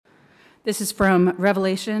This is from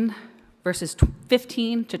Revelation, verses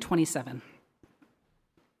 15 to 27.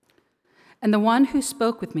 And the one who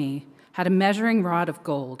spoke with me had a measuring rod of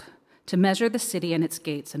gold to measure the city and its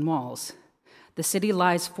gates and walls. The city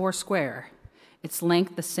lies 4 square, its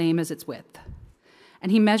length the same as its width.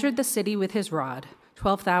 And he measured the city with his rod,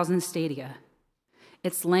 12,000 stadia.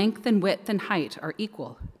 Its length and width and height are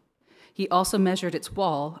equal. He also measured its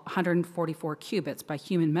wall, 144 cubits by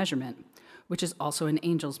human measurement, which is also an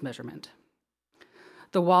angel's measurement.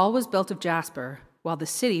 The wall was built of jasper, while the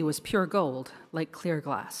city was pure gold, like clear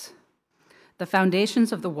glass. The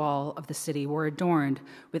foundations of the wall of the city were adorned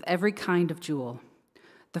with every kind of jewel.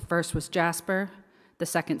 The first was jasper, the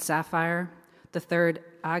second sapphire, the third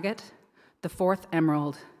agate, the fourth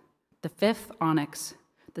emerald, the fifth onyx,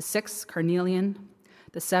 the sixth carnelian,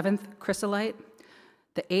 the seventh chrysolite,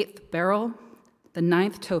 the eighth beryl, the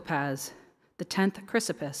ninth topaz, the 10th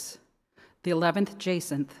chrysoprase, the 11th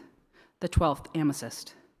jacinth, the 12th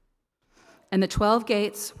amethyst. And the 12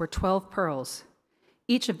 gates were 12 pearls,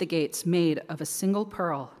 each of the gates made of a single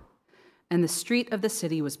pearl, and the street of the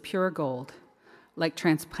city was pure gold, like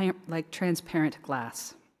transparent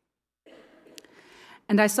glass.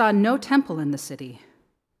 And I saw no temple in the city,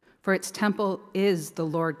 for its temple is the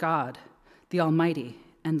Lord God, the Almighty,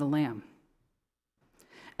 and the Lamb.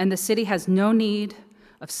 And the city has no need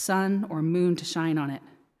of sun or moon to shine on it,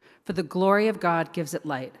 for the glory of God gives it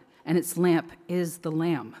light, and its lamp is the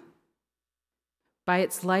Lamb. By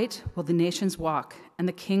its light will the nations walk, and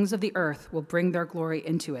the kings of the earth will bring their glory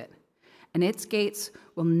into it, and its gates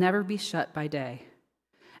will never be shut by day,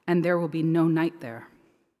 and there will be no night there.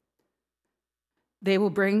 They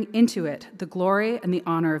will bring into it the glory and the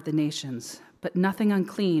honor of the nations, but nothing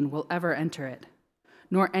unclean will ever enter it,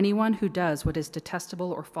 nor anyone who does what is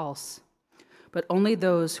detestable or false, but only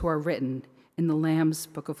those who are written in the Lamb's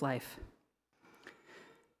book of life.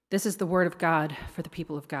 This is the word of God for the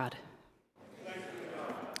people of God.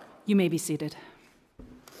 You may be seated.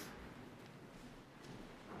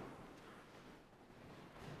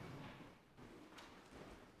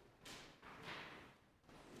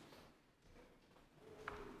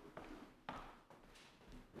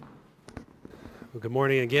 Well, good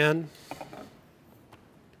morning again.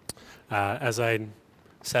 As I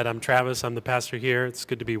said, I'm Travis. I'm the pastor here. It's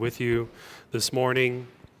good to be with you this morning.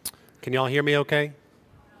 Can y'all hear me okay?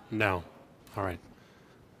 No. All right.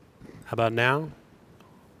 How about now?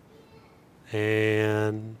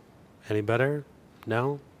 And any better?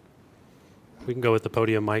 No? We can go with the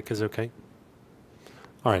podium mic is okay?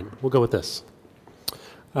 All right, we'll go with this.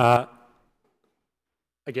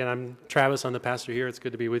 Again, I'm Travis. I'm the pastor here. It's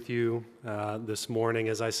good to be with you this morning.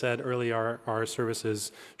 As I said earlier, our service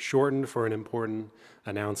is shortened for an important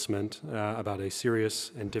announcement about a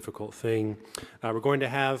serious and difficult thing. We're going to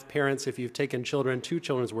have parents, if you've taken children to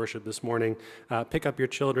children's worship this morning, pick up your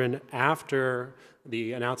children after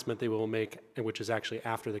the announcement they will make, which is actually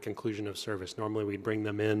after the conclusion of service. Normally we'd bring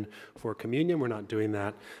them in for communion. We're not doing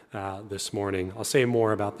that this morning. I'll say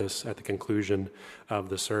more about this at the conclusion of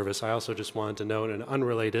the service. I also just wanted to note an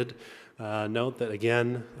unrelated note that,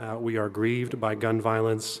 again, we are grieved by gun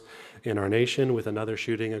violence in our nation with another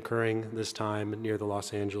shooting occurring this time near the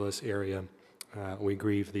Los Angeles area. We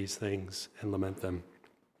grieve these things and lament them.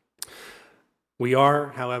 We are,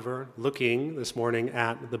 however, looking this morning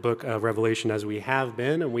at the book of Revelation as we have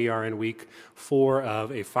been, and we are in week 4 of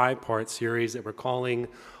a 5-part series that we're calling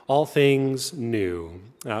All Things New,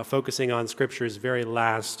 focusing on Scripture's very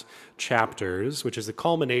last chapters, which is the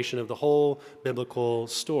culmination of the whole biblical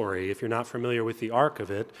story. If you're not familiar with the arc of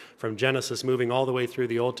it, from Genesis moving all the way through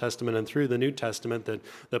the Old Testament and through the New Testament, that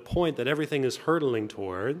the point that everything is hurtling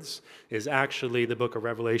towards is actually the book of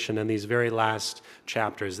Revelation and these very last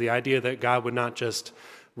chapters. The idea that God would not just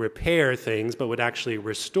repair things, but would actually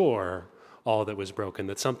restore all that was broken,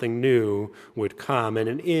 that something new would come.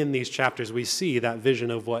 And in these chapters, we see that vision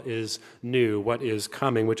of what is new, what is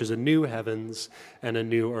coming, which is a new heavens and a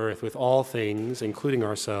new earth, with all things, including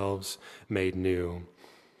ourselves, made new.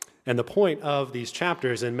 And the point of these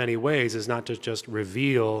chapters, in many ways, is not to just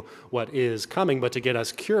reveal what is coming, but to get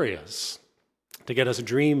us curious, to get us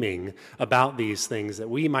dreaming about these things, that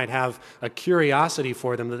we might have a curiosity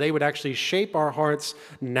for them, that they would actually shape our hearts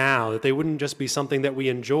now, that they wouldn't just be something that we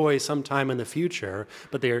enjoy sometime in the future,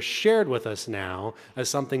 but they are shared with us now as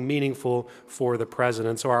something meaningful for the present.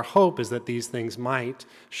 And so our hope is that these things might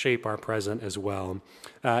shape our present as well.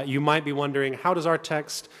 You might be wondering, how does our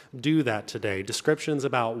text do that today? Descriptions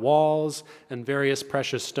about walls and various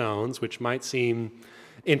precious stones, which might seem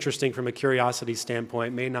interesting from a curiosity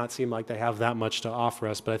standpoint, may not seem like they have that much to offer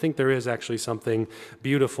us, but I think there is actually something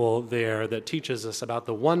beautiful there that teaches us about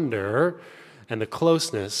the wonder and the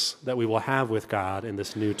closeness that we will have with God in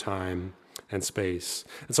this new time and space.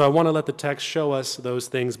 And so I want to let the text show us those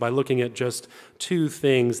things by looking at just two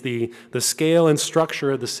things, the scale and structure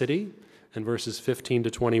of the city in verses 15 to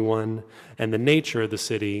 21, and the nature of the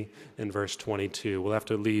city in verse 22. We'll have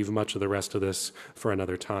to leave much of the rest of this for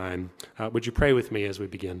another time. Would you pray with me as we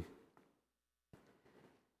begin?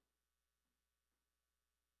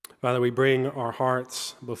 Father, we bring our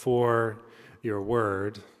hearts before your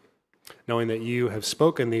word, knowing that you have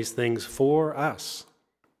spoken these things for us,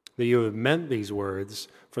 that you have meant these words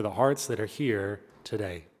for the hearts that are here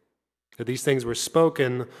today. That these things were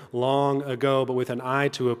spoken long ago, but with an eye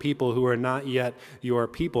to a people who are not yet your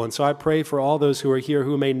people. And so I pray for all those who are here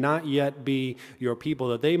who may not yet be your people,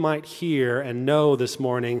 that they might hear and know this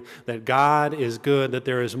morning that God is good, that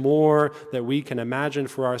there is more that we can imagine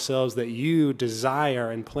for ourselves, that you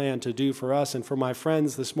desire and plan to do for us. And for my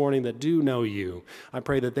friends this morning that do know you, I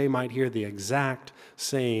pray that they might hear the exact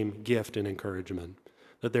same gift and encouragement,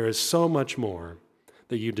 that there is so much more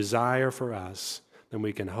that you desire for us than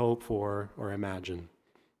we can hope for or imagine.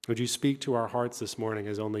 Would you speak to our hearts this morning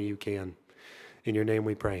as only you can? In your name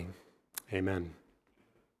we pray. Amen.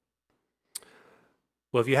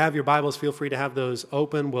 Well, if you have your Bibles, feel free to have those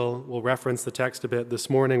open. We'll reference the text a bit this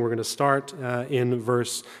morning. We're going to start in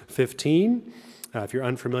verse 15. If you're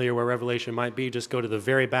unfamiliar where Revelation might be, just go to the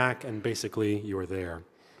very back and basically you're there.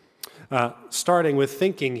 Starting with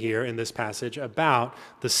thinking here in this passage about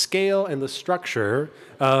the scale and the structure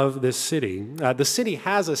of this city. The city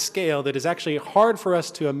has a scale that is actually hard for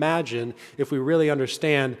us to imagine if we really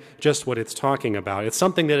understand just what it's talking about. It's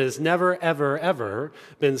something that has never, ever, ever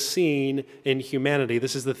been seen in humanity.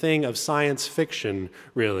 This is the thing of science fiction,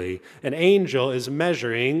 really. An angel is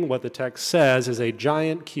measuring what the text says is a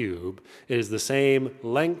giant cube. It is the same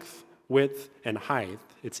length, width, and height.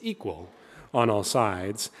 It's equal on all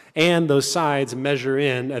sides, and those sides measure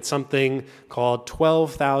in at something called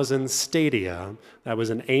 12,000 stadia. That was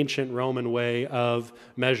an ancient Roman way of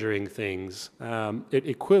measuring things.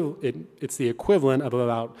 It's the equivalent of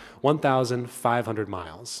about 1,500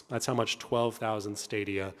 miles. That's how much 12,000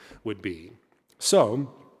 stadia would be.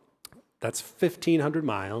 So that's 1,500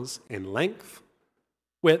 miles in length,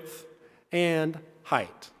 width, and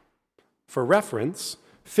height. For reference,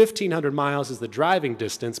 1,500 miles is the driving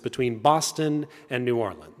distance between Boston and New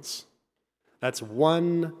Orleans. That's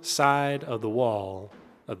one side of the wall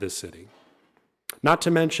of this city. Not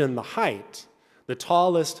to mention the height. The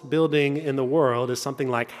tallest building in the world is something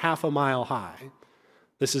like half a mile high.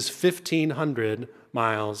 This is 1,500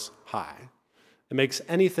 miles high. It makes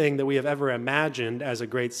anything that we have ever imagined as a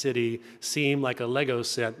great city seem like a Lego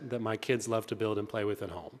set that my kids love to build and play with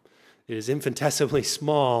at home. It is infinitesimally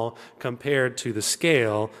small compared to the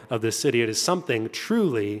scale of this city. It is something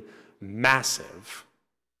truly massive,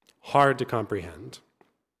 hard to comprehend.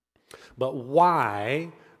 But why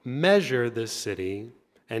measure this city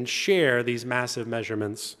and share these massive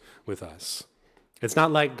measurements with us? It's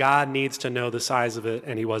not like God needs to know the size of it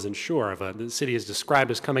and he wasn't sure of it. The city is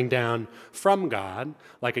described as coming down from God,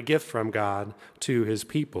 like a gift from God to his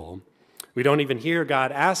people. We don't even hear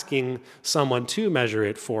God asking someone to measure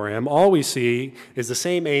it for him. All we see is the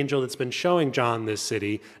same angel that's been showing John this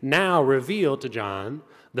city now reveal to John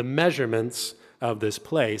the measurements of this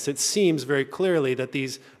place. It seems very clearly that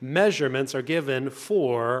these measurements are given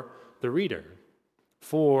for the reader,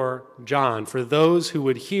 for John, for those who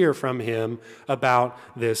would hear from him about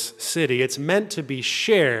this city. It's meant to be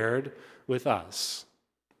shared with us.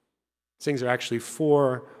 These things are actually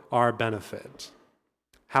for our benefit.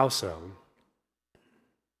 How so?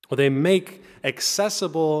 Well, they make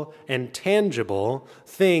accessible and tangible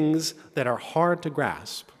things that are hard to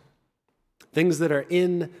grasp, things that are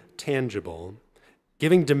intangible.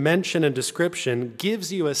 Giving dimension and description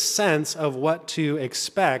gives you a sense of what to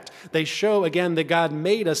expect. They show, again, that God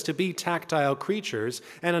made us to be tactile creatures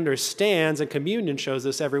and understands, and communion shows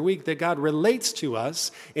this every week, that God relates to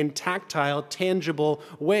us in tactile, tangible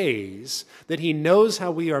ways, that he knows how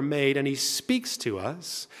we are made, and he speaks to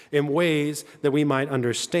us in ways that we might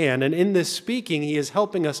understand. And in this speaking, he is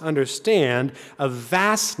helping us understand a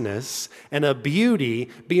vastness and a beauty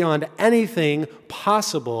beyond anything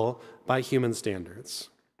possible by human standards.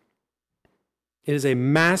 It is a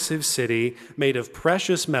massive city made of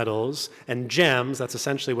precious metals and gems. That's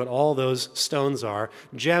essentially what all those stones are.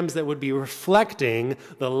 Gems that would be reflecting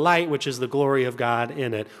the light, which is the glory of God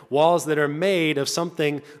in it. Walls that are made of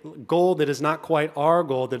something, gold that is not quite our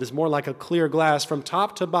gold, that is more like a clear glass from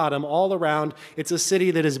top to bottom all around. It's a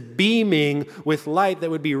city that is beaming with light that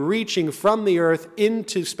would be reaching from the earth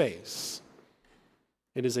into space.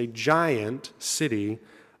 It is a giant city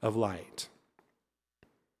of light.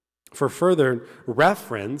 For further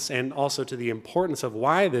reference and also to the importance of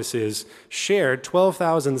why this is shared,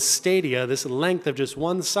 12,000 stadia, this length of just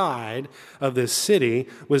one side of this city,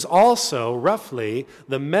 was also roughly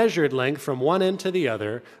the measured length from one end to the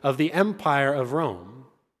other of the Empire of Rome.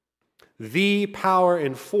 The power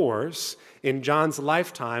and force in John's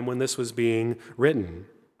lifetime when this was being written.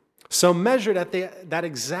 So measured at that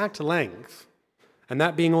exact length, and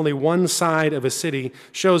that being only one side of a city,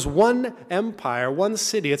 shows one empire, one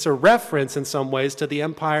city. It's a reference in some ways to the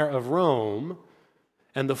Empire of Rome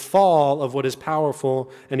and the fall of what is powerful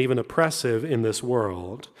and even oppressive in this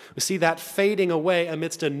world. We see that fading away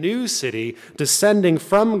amidst a new city descending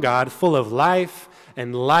from God, full of life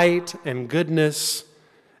and light and goodness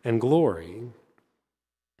and glory.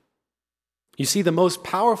 You see, the most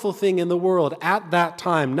powerful thing in the world at that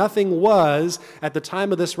time, nothing was, at the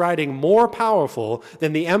time of this writing, more powerful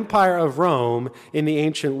than the Empire of Rome in the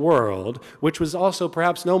ancient world, which was also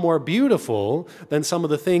perhaps no more beautiful than some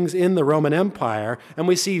of the things in the Roman Empire. And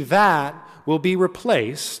we see that will be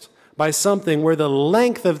replaced by something where the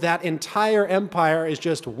length of that entire empire is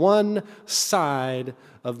just one side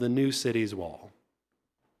of the new city's wall.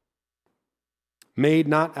 Made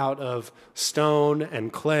not out of stone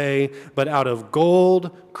and clay, but out of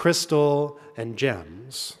gold, crystal, and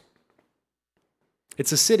gems.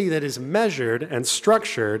 It's a city that is measured and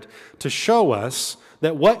structured to show us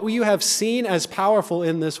that what you have seen as powerful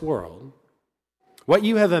in this world, what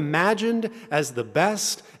you have imagined as the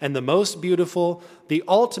best and the most beautiful, the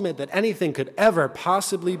ultimate that anything could ever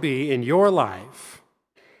possibly be in your life,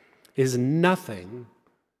 is nothing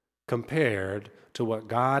compared to what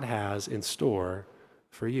God has in store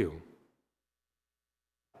for you.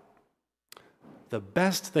 The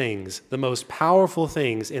best things, the most powerful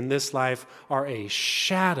things in this life are a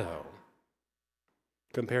shadow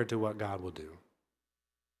compared to what God will do.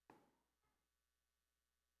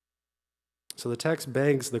 So the text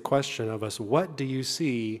begs the question of us, what do you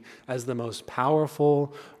see as the most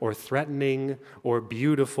powerful or threatening or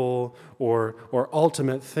beautiful or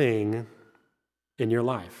ultimate thing in your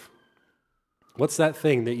life? What's that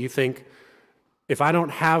thing that you think, if I don't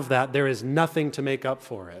have that, there is nothing to make up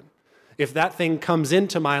for it? If that thing comes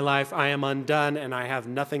into my life, I am undone and I have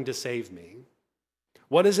nothing to save me.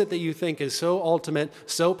 What is it that you think is so ultimate,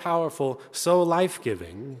 so powerful, so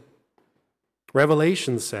life-giving?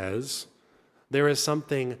 Revelation says there is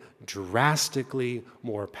something drastically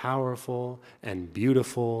more powerful and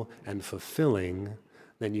beautiful and fulfilling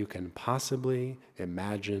than you can possibly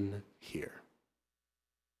imagine here.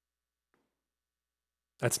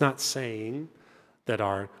 That's not saying that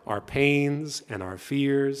our pains and our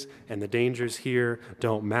fears and the dangers here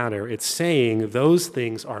don't matter. It's saying those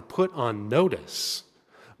things are put on notice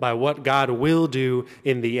by what God will do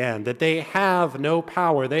in the end, that they have no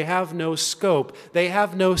power, they have no scope, they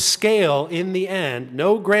have no scale in the end,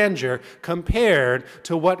 no grandeur compared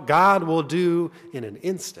to what God will do in an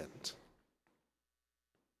instant.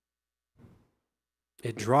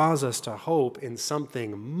 It draws us to hope in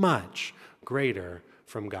something much greater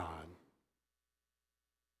from God.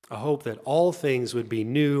 A hope that all things would be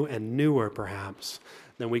new and newer, perhaps,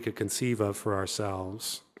 than we could conceive of for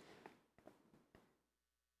ourselves.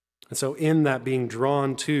 And so in that being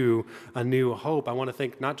drawn to a new hope, I want to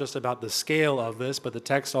think not just about the scale of this, but the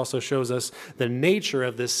text also shows us the nature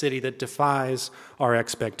of this city that defies our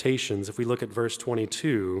expectations. If we look at verse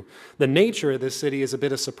 22, the nature of this city is a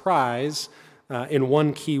bit of surprise in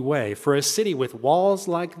one key way. For a city with walls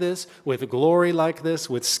like this, with glory like this,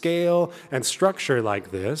 with scale and structure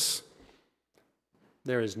like this,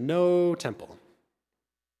 there is no temple.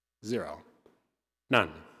 Zero.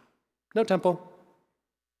 None. No temple.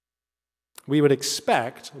 We would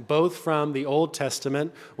expect, both from the Old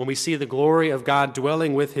Testament, when we see the glory of God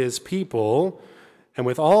dwelling with his people, and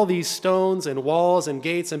with all these stones and walls and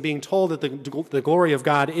gates and being told that the glory of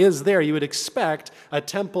God is there, you would expect a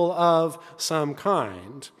temple of some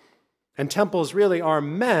kind. And temples really are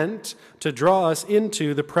meant to draw us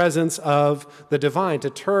into the presence of the divine, to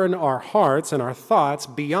turn our hearts and our thoughts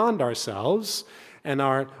beyond ourselves and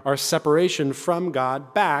our separation from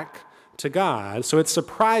God back to God. So it's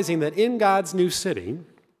surprising that in God's new city,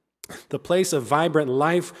 the place of vibrant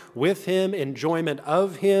life with him, enjoyment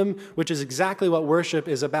of him, which is exactly what worship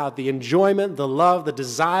is about, the enjoyment, the love, the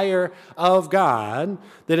desire of God,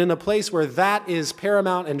 that in a place where that is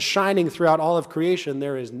paramount and shining throughout all of creation,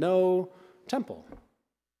 there is no temple.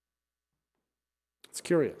 It's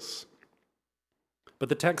curious. But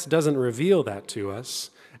the text doesn't reveal that to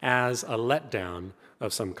us as a letdown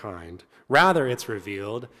of some kind. Rather, it's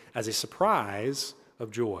revealed as a surprise of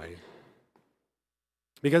joy.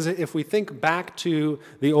 Because if we think back to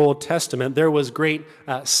the Old Testament, there was great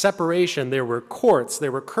separation. There were courts,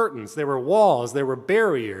 there were curtains, there were walls, there were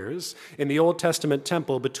barriers in the Old Testament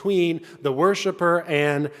temple between the worshiper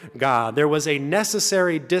and God. There was a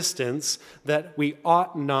necessary distance that we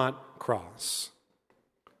ought not cross.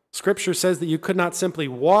 Scripture says that you could not simply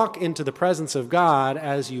walk into the presence of God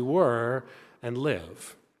as you were and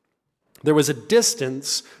live. There was a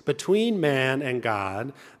distance between man and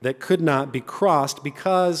God that could not be crossed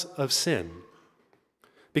because of sin,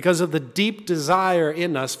 because of the deep desire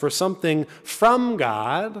in us for something from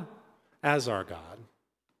God as our God,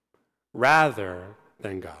 rather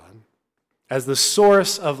than God, as the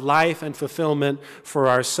source of life and fulfillment for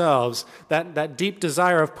ourselves, that deep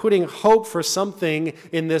desire of putting hope for something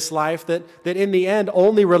in this life that in the end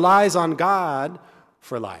only relies on God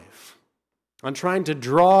for life, on trying to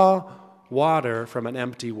draw water from an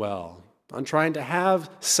empty well, on trying to have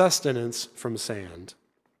sustenance from sand.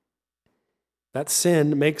 That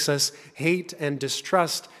sin makes us hate and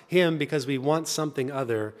distrust Him because we want something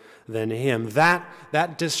other than Him.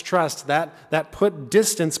 That distrust, that put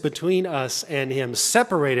distance between us and Him,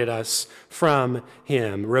 separated us from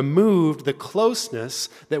Him, removed the closeness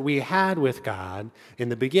that we had with God in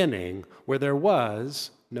the beginning, where there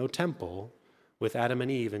was no temple with Adam and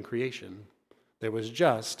Eve in creation. There was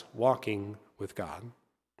just walking with God.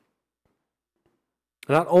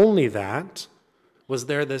 Not only that, was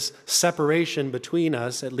there this separation between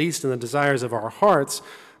us, at least in the desires of our hearts,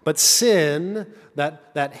 but sin,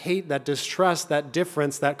 that hate, that distrust, that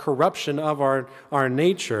difference, that corruption of our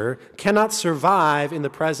nature cannot survive in the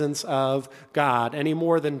presence of God any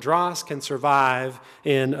more than dross can survive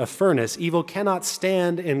in a furnace. Evil cannot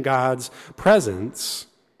stand in God's presence.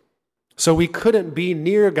 So we couldn't be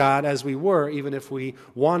near God as we were, even if we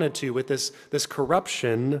wanted to, with this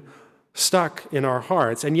corruption stuck in our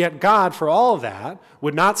hearts. And yet God, for all that,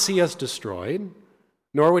 would not see us destroyed,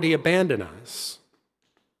 nor would He abandon us.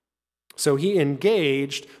 So He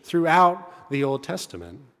engaged throughout the Old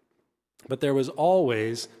Testament. But there was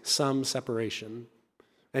always some separation.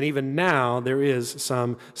 And even now, there is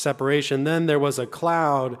some separation. Then there was a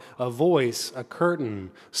cloud, a voice, a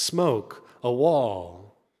curtain, smoke, a wall.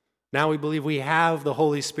 Now we believe we have the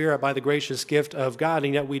Holy Spirit by the gracious gift of God,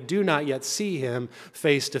 and yet we do not yet see Him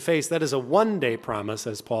face to face. That is a one-day promise,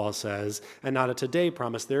 as Paul says, and not a today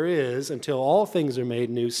promise. There is, until all things are made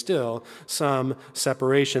new, still some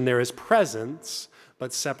separation. There is presence,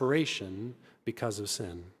 but separation because of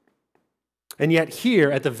sin. And yet here,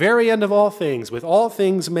 at the very end of all things, with all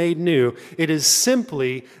things made new, it is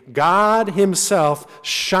simply God Himself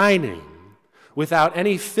shining, without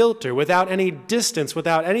any filter, without any distance,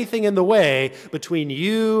 without anything in the way between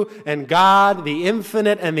you and God, the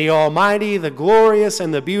infinite and the almighty, the glorious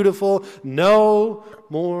and the beautiful. No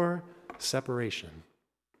more separation.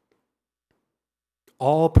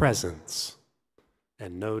 All presence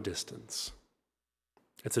and no distance.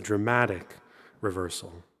 It's a dramatic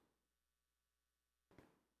reversal.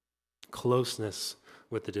 Closeness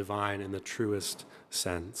with the divine in the truest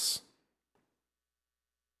sense.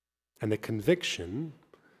 And the conviction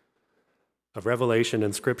of Revelation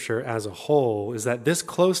and Scripture as a whole is that this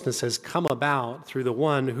closeness has come about through the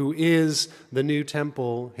one who is the new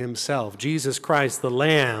temple Himself, Jesus Christ, the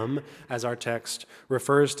Lamb, as our text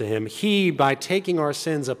refers to Him. He, by taking our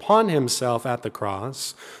sins upon Himself at the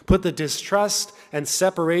cross, put the distrust and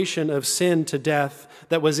separation of sin to death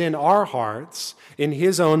that was in our hearts, in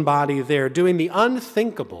His own body there, doing the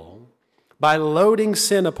unthinkable, by loading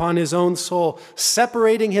sin upon His own soul,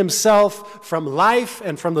 separating Himself from life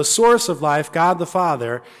and from the source of life, God the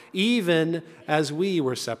Father, even as we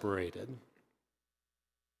were separated.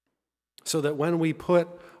 So that when we put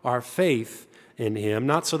our faith in Him,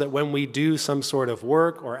 not so that when we do some sort of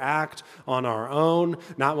work or act on our own,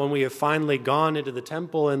 not when we have finally gone into the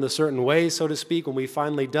temple in a certain way, so to speak, when we've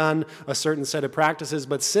finally done a certain set of practices,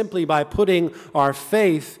 but simply by putting our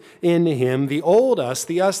faith in Him, the old us,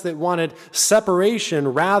 the us that wanted separation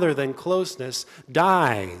rather than closeness,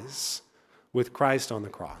 dies with Christ on the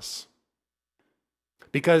cross.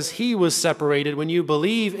 Because He was separated. When you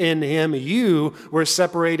believe in Him, you were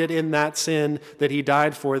separated in that sin that He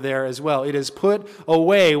died for there as well. It is put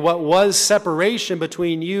away. What was separation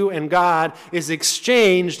between you and God is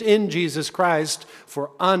exchanged in Jesus Christ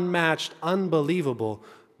for unmatched, unbelievable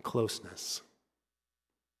closeness.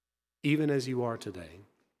 Even as you are today.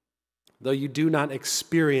 Though you do not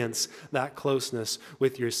experience that closeness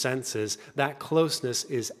with your senses, that closeness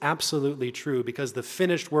is absolutely true because the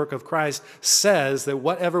finished work of Christ says that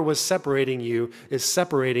whatever was separating you is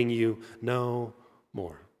separating you no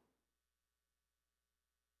more.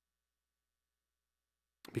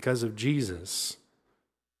 Because of Jesus,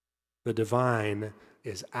 The divine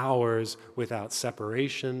is ours without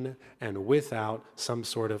separation and without some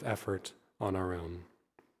sort of effort on our own.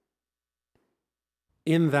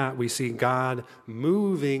 In that, we see God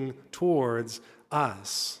moving towards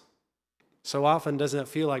us. So often, doesn't it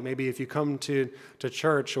feel like maybe if you come to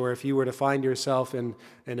church, or if you were to find yourself in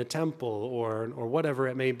a temple or whatever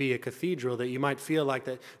it may be, a cathedral, that you might feel like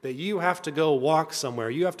that you have to go walk somewhere,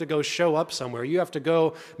 you have to go show up somewhere, you have to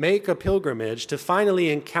go make a pilgrimage to finally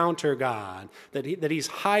encounter God, that he's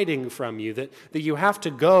hiding from you, that you have to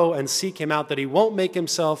go and seek him out, that he won't make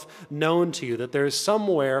himself known to you, that there's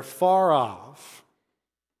somewhere far off.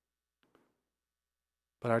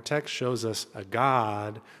 But our text shows us a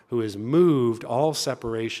God who has moved all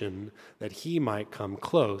separation that he might come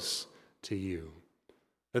close to you.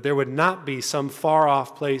 That there would not be some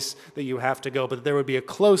far-off place that you have to go, but that there would be a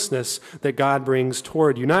closeness that God brings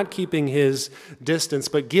toward you, not keeping his distance,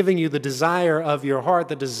 but giving you the desire of your heart.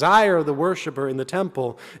 The desire of the worshiper in the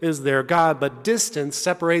temple is their God, but distance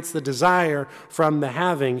separates the desire from the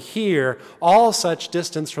having. Here, all such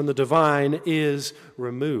distance from the divine is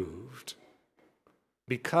removed.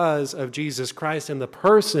 Because of Jesus Christ and the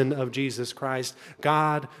person of Jesus Christ,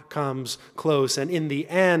 God comes close. And in the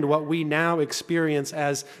end, what we now experience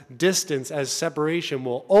as distance, as separation,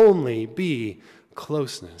 will only be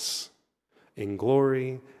closeness in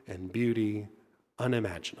glory and beauty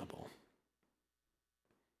unimaginable.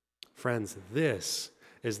 Friends, this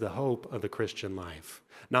is the hope of the Christian life.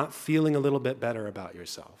 Not feeling a little bit better about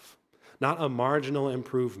yourself. Not a marginal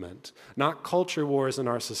improvement, not culture wars in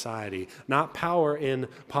our society, not power in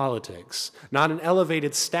politics, not an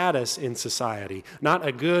elevated status in society, not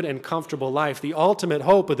a good and comfortable life. The ultimate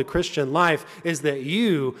hope of the Christian life is that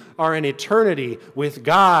you are in eternity with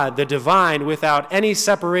God, the divine, without any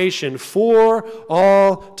separation, for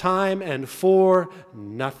all time and for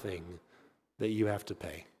nothing that you have to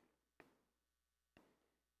pay.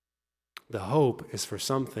 The hope is for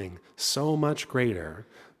something so much greater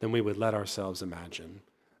than we would let ourselves imagine.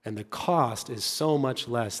 And the cost is so much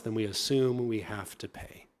less than we assume we have to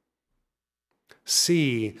pay.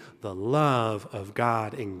 See the love of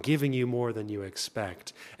God in giving you more than you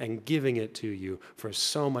expect and giving it to you for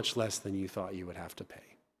so much less than you thought you would have to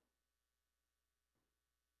pay.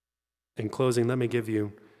 In closing, let me give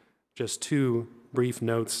you just 2 brief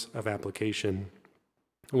notes of application.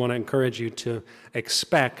 I want to encourage you to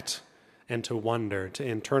expect and to wonder, to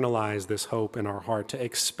internalize this hope in our heart, to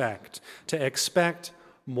expect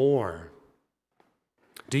more.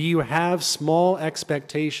 Do you have small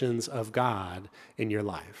expectations of God in your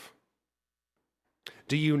life?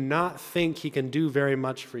 Do you not think he can do very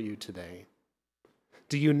much for you today?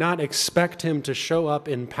 Do you not expect him to show up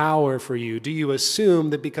in power for you? Do you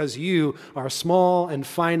assume that because you are small and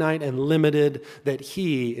finite and limited, that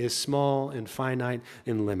he is small and finite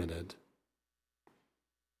and limited?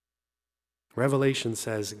 Revelation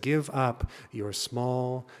says, give up your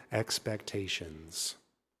small expectations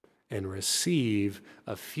and receive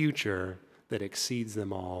a future that exceeds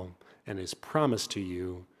them all and is promised to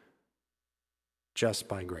you just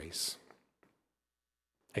by grace.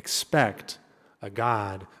 Expect a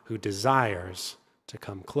God who desires to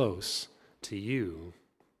come close to you,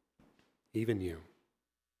 even you.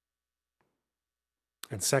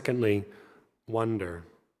 And secondly, wonder.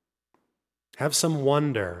 Have some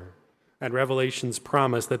wonder at Revelation's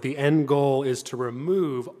promise that the end goal is to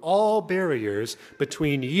remove all barriers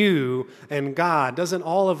between you and God. Doesn't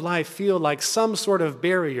all of life feel like some sort of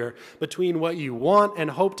barrier between what you want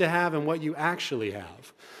and hope to have and what you actually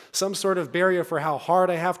have? Some sort of barrier for how hard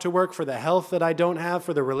I have to work, for the health that I don't have,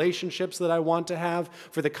 for the relationships that I want to have,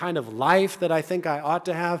 for the kind of life that I think I ought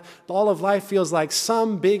to have. All of life feels like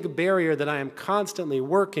some big barrier that I am constantly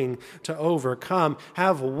working to overcome.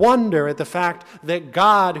 Have wonder at the fact that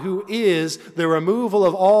God, who is the removal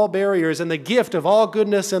of all barriers and the gift of all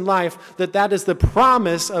goodness in life, that is the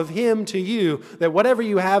promise of him to you, that whatever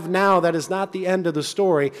you have now, that is not the end of the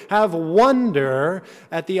story. Have wonder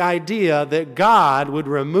at the idea that God would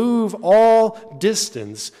remove all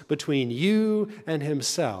distance between you and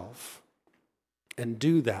himself and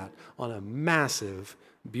do that on a massive,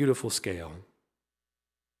 beautiful scale.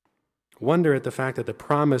 Wonder at the fact that the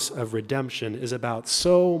promise of redemption is about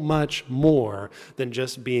so much more than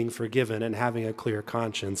just being forgiven and having a clear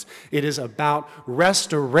conscience. It is about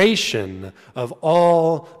restoration of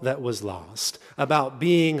all that was lost, about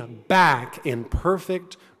being back in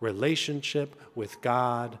perfect relationship with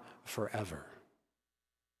God forever.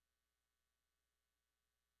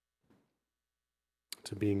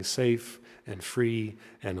 To being safe and free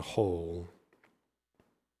and whole.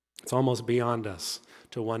 It's almost beyond us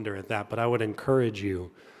to wonder at that, but I would encourage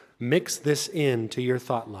you Mix this into your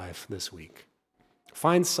thought life this week.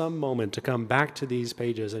 Find some moment to come back to these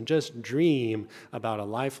pages and just dream about a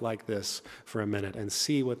life like this for a minute and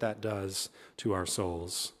see what that does to our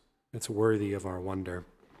souls. It's worthy of our wonder.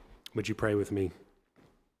 Would you pray with me?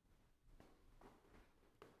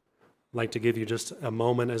 I'd like to give you just a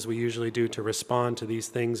moment, as we usually do, to respond to these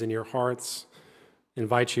things in your hearts.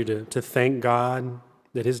 Invite you to thank God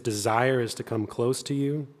that his desire is to come close to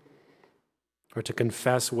you, or to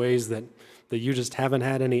confess ways that you just haven't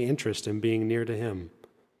had any interest in being near to him.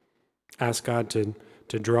 Ask God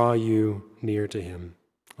to draw you near to him.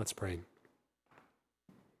 Let's pray.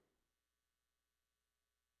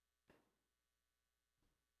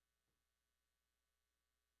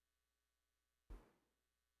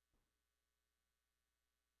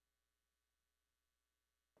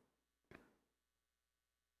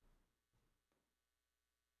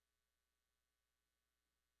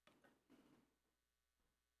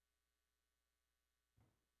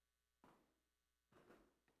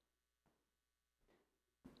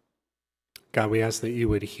 God, we ask that you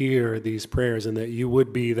would hear these prayers and that you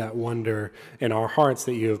would be that wonder in our hearts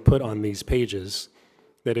that you have put on these pages,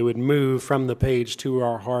 that it would move from the page to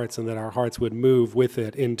our hearts and that our hearts would move with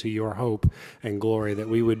it into your hope and glory, that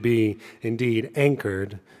we would be indeed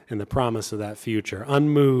anchored in the promise of that future,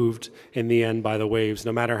 unmoved in the end by the waves.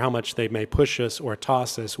 No matter how much they may push us or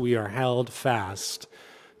toss us, we are held fast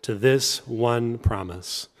to this one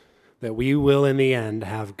promise, that we will in the end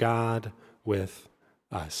have God with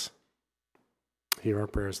us. Hear our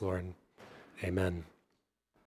prayers, Lord. Amen.